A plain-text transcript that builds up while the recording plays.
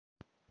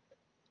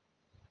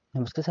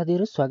नमस्कार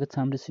साथीहरु, स्वागत छ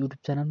हाम्रो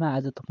YouTube च्यानलमा।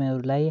 आज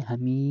तपाईहरुलाई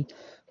हामी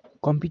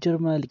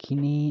कम्प्युटरमा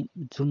लेखिने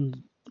जुन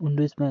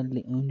विन्डोज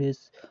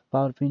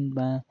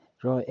पावरपोइन्टमा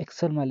र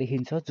एक्सेलमा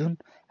लेखिन्छ, जुन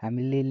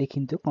हामीले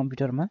लेखिन्थ्यो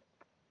कम्प्युटरमा,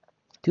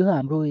 त्यो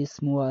हाम्रो यस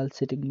मोबाइल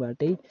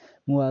सेटबाटै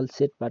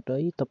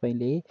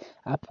तपाईले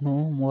आफ्नो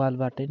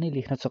मोबाइलबाट नै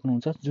लेख्न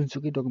सक्नुहुन्छ।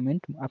 जुनसुकै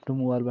डकुमेन्ट आफ्नो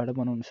मोबाइलबाट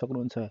बनाउन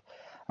सक्नुहुन्छ।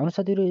 हाम्रो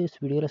साथीहरु, यस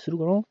भिडियोलाई सुरु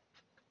गरौँ।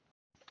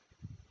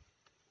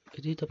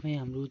 यदि तपाई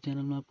हाम्रो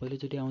च्यानलमा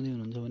पहिलोचोटि आउँदै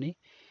हुनुहुन्छ भने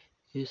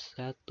यस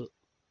साथ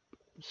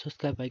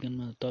सब्स्क्राइब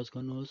आइकनमा टच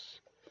गर्नुहोस्।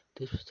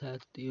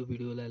 त्यसपश्चात यो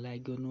भिडियोलाई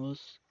लाइक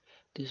गर्नुहोस्।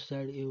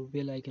 त्यसपश्चात यो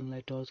बेल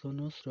आइकनलाई टच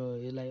गर्नुहोस् र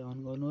यसलाई अन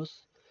गर्नुहोस्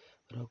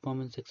र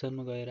कमेन्ट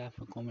सेक्सनमा गएर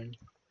आफ्नो कमेन्ट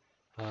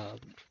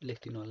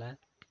लेखिदिनु होला।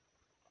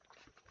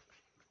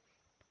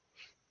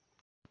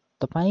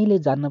 तपाईले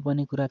जान्न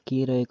पर्ने कुरा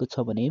के रहेको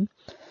छ भने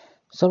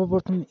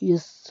सर्वप्रथम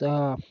यस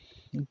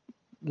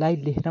लाई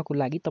लेख्नको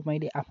लागि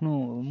तपाईले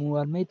आफ्नो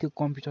मोबाइलमै त्यो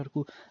कम्प्युटरको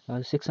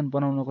सेक्सन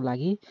बनाउनको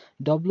लागि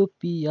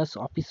WPS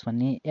अफिस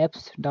भन्ने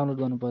एप्स डाउनलोड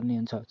गर्नुपर्ने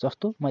हुन्छ।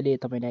 जस्तो मैले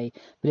तपाईलाई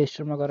प्ले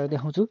स्टोरमा गएर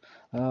देखाउँछु।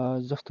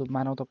 जस्तो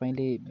मानौ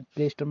तपाईले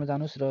प्ले स्टोरमा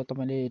जानुस् र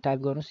तपाईले टाइप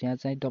गर्नुस्, यहाँ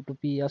चाहिँ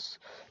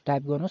WPS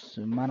टाइप गर्नुस्।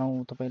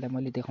 मानौ तपाईलाई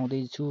मैले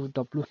देखाउँदै छु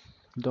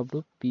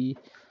WPS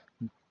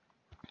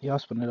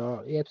भनेर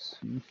एप्स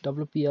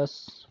WPS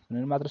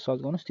भनेर मात्र सर्च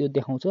गर्नुस्, त्यो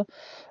देखाउँछ।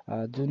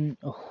 जुन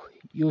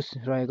यो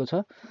रहेको छ,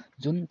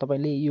 जुन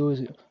तपाईले यो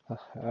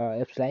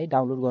एप्सलाई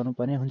डाउनलोड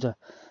गर्नुपर्ने हुन्छ।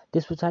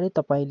 त्यसपछाडि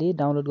तपाईले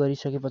डाउनलोड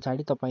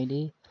गरिसकेपछि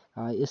तपाईले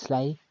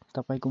यसलाई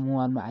तपाईको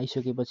मोबाइलमा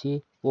आइसकेपछि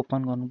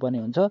ओपन गर्नुपर्ने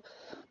हुन्छ,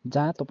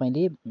 जहाँ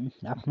तपाईले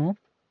आफ्नो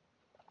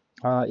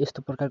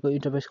यस्तो प्रकारको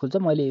इन्टरफेस खुल्छ।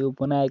 मैले यो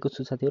बनाएको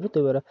छु साथीहरु,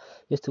 त्यही भएर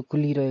यस्तो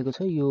खुलिरहेको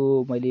छ।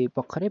 यो मैले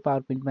भर्खरै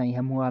पावरपोइन्टमा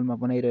यहाँ मोबाइलमा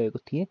बनाइरहेको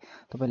थिएँ,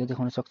 तपाईले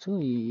देखाउन सक्छु।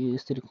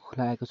 यसरी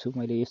खुलाएको छु,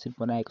 मैले यसरी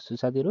बनाएको छु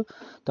साथीहरु।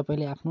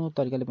 तपाईले आफ्नो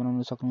तरिकाले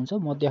बनाउन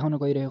सक्नुहुन्छ। म देखाउन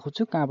गइरहेको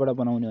छु कहाँबाट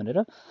बनाउने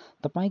भनेर।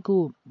 तपाईको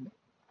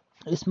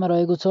यसमा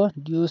रहेको छ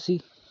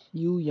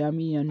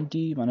DOCUMENT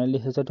भनेर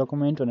लेखेको छ,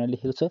 डकुमेन्ट भनेर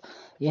लेखेको छ।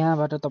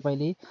 यहाँबाट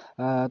तपाईले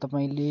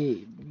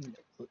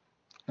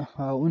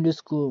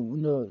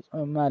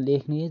विन्डोजमा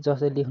लेख्ने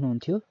जसरी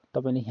लेख्नुहुन्थ्यो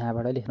तपाईले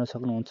यहाँबाट लेख्न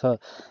सक्नुहुन्छ।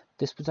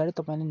 त्यसपछाडि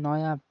तपाईले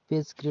नयाँ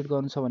पेज क्रिएट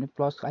गर्नु छ भने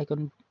प्लस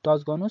आइकन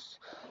टच गर्नुस्।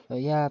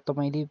 यहाँ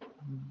तपाईले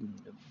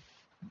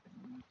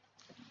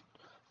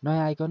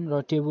नयाँ आइकन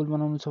र टेबल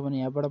बनाउनु छ भने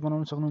यहाँबाट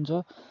बनाउन सक्नुहुन्छ।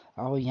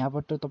 अब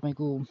यहाँबाट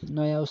तपाईको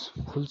नयाँ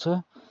खुल्छ।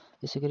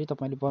 यसैगरी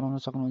तपाईले बनाउन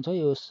सक्नुहुन्छ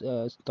यो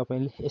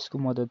तपाईले यसको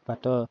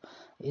मद्दतबाट।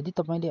 यदि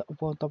तपाईले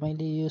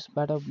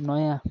यसबाट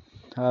नयाँ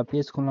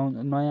पेज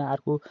नयाँ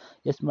अर्को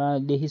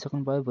यसमा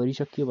लेखिसक्नु भयो,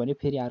 भरिसक्यो भने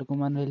फेरि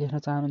अर्कोमा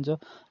लेख्न चाहनुहुन्छ,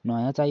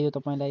 नयाँ चाहियो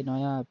तपाईलाई,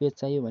 नयाँ पेज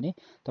चाहियो भने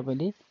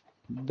तपाईले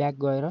ब्याक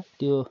गएर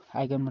त्यो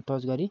आइकनमा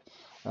टच गरी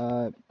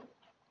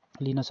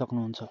लिन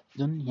सक्नुहुन्छ,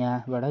 जुन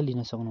यहाँबाट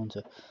लिन सक्नुहुन्छ।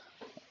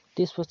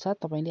 त्यसपश्चात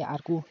तपाईले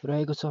अर्को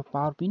रहेको छ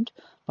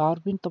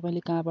पावरपोइन्ट तपाईले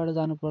कहाँबाट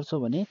जानुपर्छ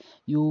भने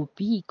यो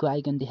P को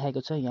आइकन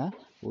देखाएको छ यहाँ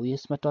हो,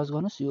 यसमा टच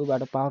गर्नुस्।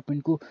 योबाट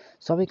पावरपोइन्टको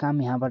सबै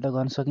काम यहाँबाट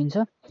गर्न सकिन्छ।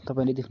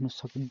 तपाईले देख्नु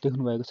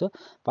भएको छ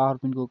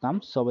पावरपोइन्टको काम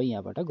सबै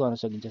यहाँबाट गर्न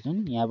सकिन्छ,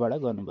 जुन यहाँबाट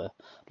गर्नुभयो।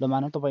 ल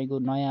मानौ तपाईको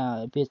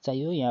नयाँ पेज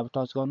चाहियो, यहाँ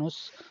टच गर्नुस्,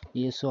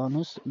 यसो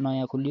गर्नुस्,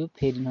 नयाँ खुल्यो।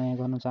 फेरि नयाँ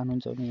गर्न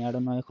चाहनुहुन्छ भने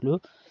यहाँबाट नयाँ खुल्यो,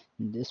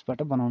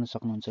 यसबाट बनाउन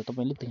सक्नुहुन्छ।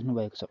 तपाईले देख्नु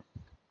भएको छ।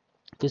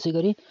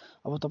 त्यसैगरी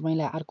अब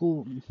तपाईलाई अर्को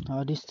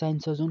डिस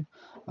चाहिन्छ, जुन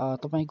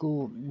तपाईको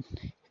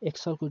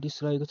एक्सेलको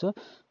डिस रहेको छ,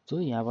 जो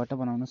यहाँबाट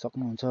बनाउन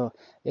सक्नुहुन्छ।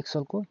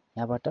 एक्सेलको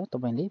यहाँबाट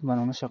तपाईले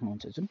बनाउन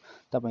सक्नुहुन्छ, जुन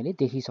तपाईले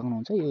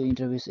देखिसक्नुहुन्छ। यो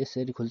इन्टरफेस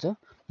यसरी खुल्छ।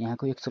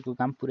 यहाँको एक्सेलको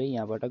काम पुरै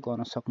यहाँबाट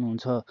गर्न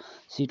सक्नुहुन्छ।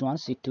 सिट 1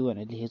 सिट 2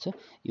 भनेर लेखेको छ।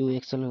 यो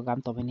एक्सेलको काम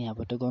तपाईले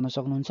यहाँबाट गर्न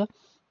सक्नुहुन्छ।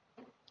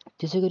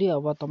 त्यसैगरी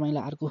अब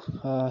तपाईलाई अर्को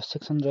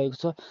सेक्सन रहेको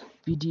छ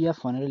PDF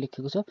भनेर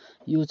लेखेको छ।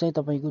 यो चाहिँ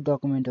तपाईको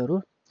डकुमेन्टहरु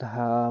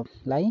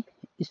लाई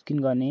स्क्यान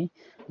गर्ने,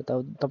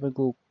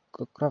 तपाईको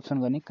करप्सन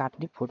गर्ने,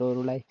 काट्ने,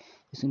 फोटोहरुलाई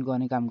स्क्यान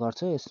गर्ने काम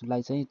गर्छ।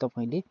 यसलाई चाहिँ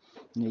तपाईले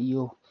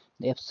यो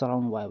एप्स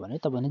चलाउनु भयो भने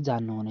तपाईले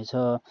जान्नुहुनेछ।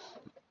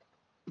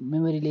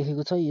 मेमोरी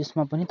लेखेको छ,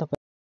 यसमा पनि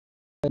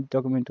तपाईले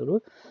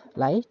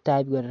डकुमेन्टहरुलाई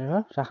टाइप गरेर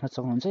राख्न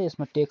सक्नुहुन्छ।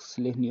 यसमा टेक्स्ट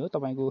लेख्ने हो,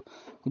 तपाईको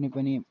कुनै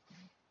पनि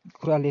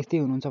कुरा लेख्दै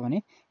हुनुहुन्छ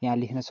भने यहाँ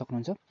लेख्न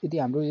सक्नुहुन्छ। यदि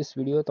हाम्रो यस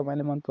भिडियो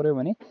तपाईलाई मन पर्यो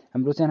भने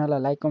हाम्रो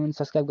च्यानललाई लाइक, कमेन्ट,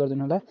 सब्स्क्राइब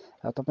गरिदिनु होला।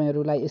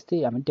 तपाईहरुलाई यस्तै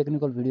हामी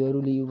टेक्निकल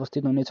भिडियोहरु लिई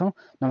उपस्थित हुनेछौं।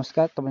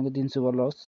 नमस्कार, तपाईको दिन शुभ रहोस्।